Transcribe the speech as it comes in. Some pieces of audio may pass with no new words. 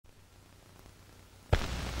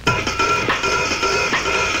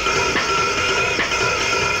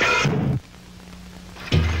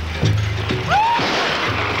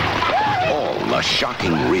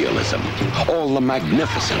shocking realism, all the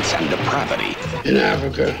magnificence and depravity. In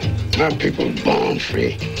Africa, my people were born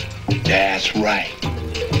free. That's right.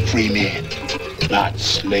 Free men, not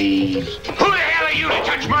slaves. Who the hell are you to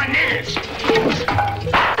touch my niggers?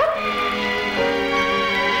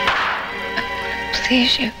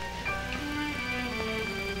 Please, you.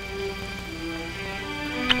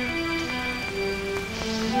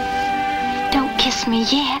 Don't kiss me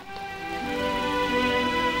yet.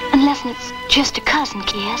 Unless it's just a cousin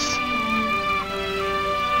kiss.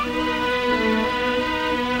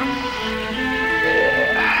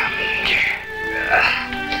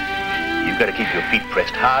 You've got to keep your feet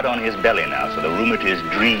pressed hard on his belly now so the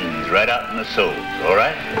rheumatoid dreams right out in the soles, all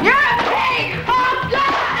right? You're a pig! Oh,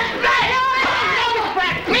 God!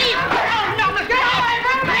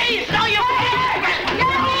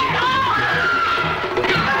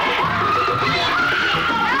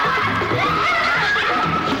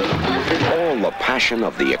 All the passion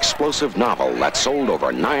of the explosive novel that sold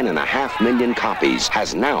over 9.5 million copies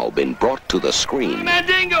has now been brought to the screen.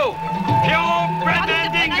 Mandingo! Kill old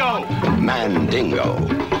Mandingo! Mandingo.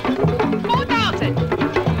 4,000!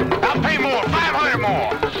 I'll pay more, 500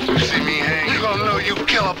 more! You see me hang, you're gonna know you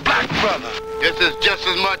kill a black brother. This is just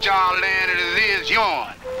as much our land as it is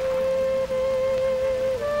yours.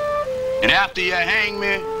 And after you hang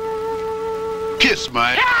me, kiss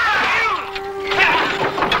me.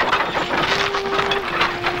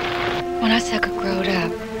 When our sucker growed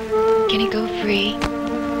up, can he go free?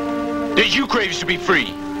 Did you crave to be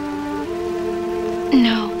free?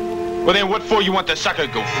 No. Well, then what for you want the sucker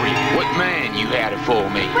go free? What man you had it for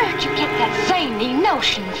me? Where'd you get that zany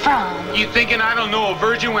notion from? You thinking I don't know a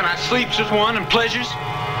virgin when I sleeps with one and pleasures?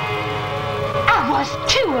 I was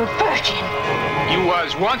too a virgin. You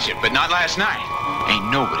was once it, but not last night. Ain't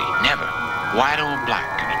nobody, never, white or black,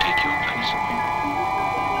 gonna take your place.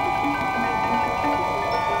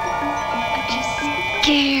 I'm just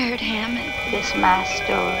scared, Hammond. This is my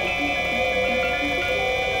story.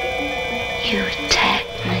 You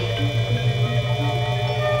attacked me.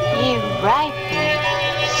 You raped me.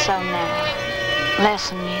 So now,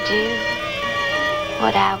 listen, you do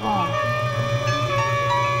what I want.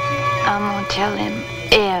 I'm gonna tell him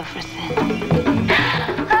everything.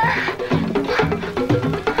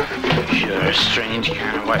 Sure, a strange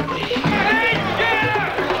kind of white lady.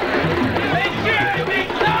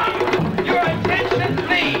 Your attention,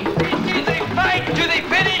 please. This is a fight to the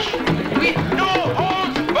finish with no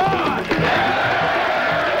holds barred.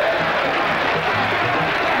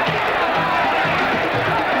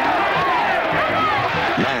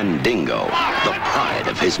 Mandingo, the pride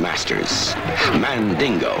of his masters.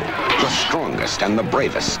 Mandingo, the strongest and the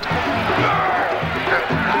bravest.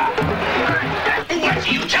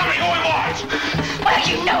 You tell me who he was. Well,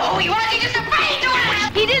 you know who he was. He just afraid to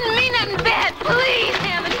ask. He didn't mean nothing bad. Please,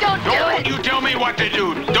 Hammond, don't do it. You tell me what to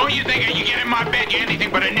do. Don't you think you get in my bed, you're anything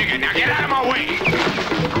but a nigger. Now get out of my way.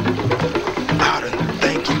 I didn't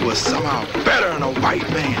think you was somehow better than a white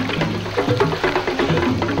man.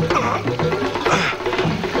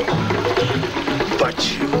 But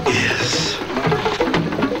you is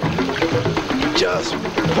just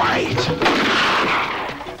white.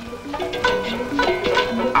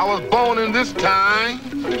 I was born in this time,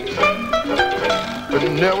 but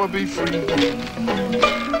never be free.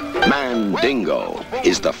 Mandingo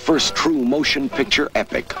is the first true motion picture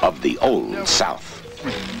epic of the Old South.